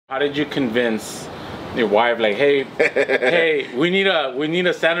How did you convince your wife, like, hey, hey, we need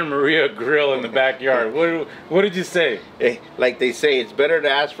a Santa Maria grill in the backyard? What did you say? Hey, like they say, it's better to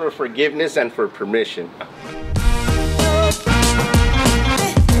ask for forgiveness and for permission.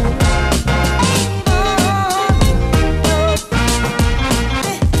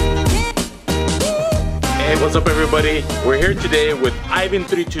 Hey, what's up, everybody? We're here today with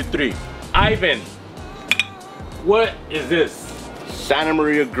Ivan323. Ivan, what is this? Santa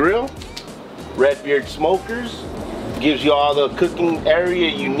Maria grill, Redbeard smokers, gives you all the cooking area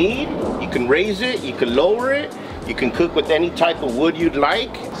you need. You can raise it, you can lower it, you can cook with any type of wood you'd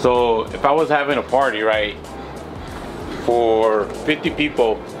like. So if I was having a party, right, for 50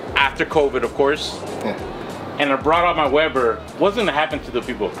 people, after COVID, of course, and I brought out my Weber, what's gonna happen to the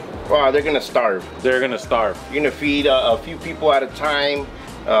people? Well, they're gonna starve. They're gonna starve. You're gonna feed a few people at a time.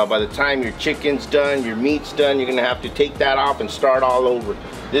 By the time your chicken's done, your meat's done, you're gonna have to take that off and start all over.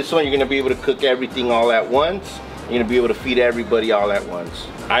 This one, you're gonna be able to cook everything all at once. You're gonna be able to feed everybody all at once.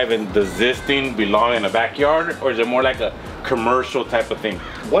 Ivan, does this thing belong in a backyard, or is it more like a commercial type of thing?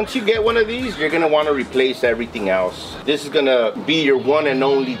 Once you get one of these, you're gonna wanna replace everything else. This is gonna be your one and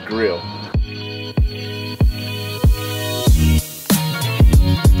only grill.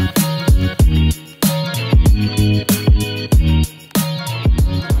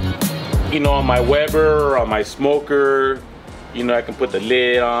 You know, on my Weber, on my smoker, you know, I can put the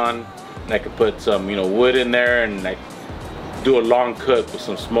lid on, and I can put some, you know, wood in there, and like do a long cook with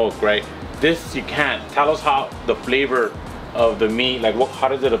some smoke, right? This you can't. Tell us how the flavor of the meat, like how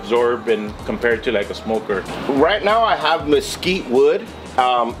does it absorb and compared to like a smoker? Right now I have mesquite wood,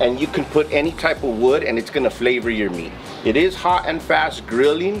 and you can put any type of wood and it's gonna flavor your meat. It is hot and fast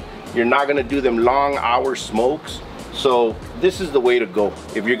grilling. You're not gonna do them long hour smokes. So this is the way to go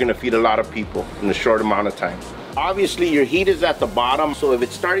if you're gonna feed a lot of people in a short amount of time. Obviously your heat is at the bottom, so if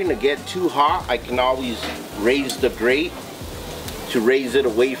it's starting to get too hot, I can always raise the grate to raise it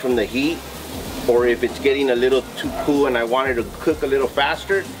away from the heat. Or if it's getting a little too cool and I want it to cook a little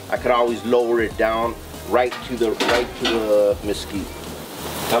faster, I could always lower it down right to the mesquite.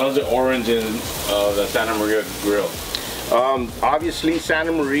 Tell us the origin of the Santa Maria grill. Obviously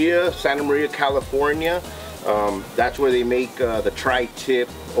Santa Maria, California. That's where they make the tri-tip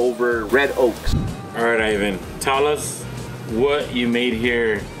over red oaks. All right, Ivan, tell us what you made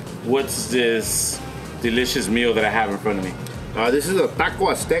here. What's this delicious meal that I have in front of me? This is a taco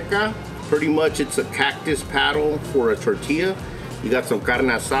azteca. Pretty much it's a cactus paddle for a tortilla. You got some carne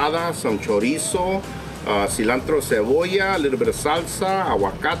asada, some chorizo, cilantro, cebolla, a little bit of salsa,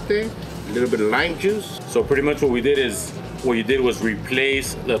 aguacate, a little bit of lime juice. So pretty much what you did was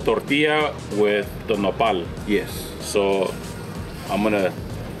replace the tortilla with the nopal. Yes. So I'm gonna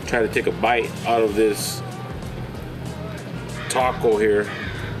try to take a bite out of this taco here.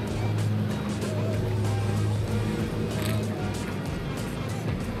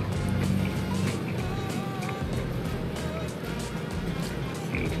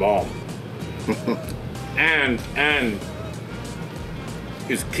 It's bomb. and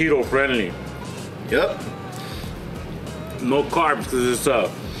it's keto friendly. Yep. No carbs because it's a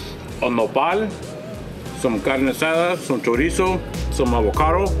nopal, some carne asada, some chorizo, some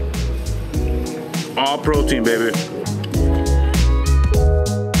avocado. All protein, baby.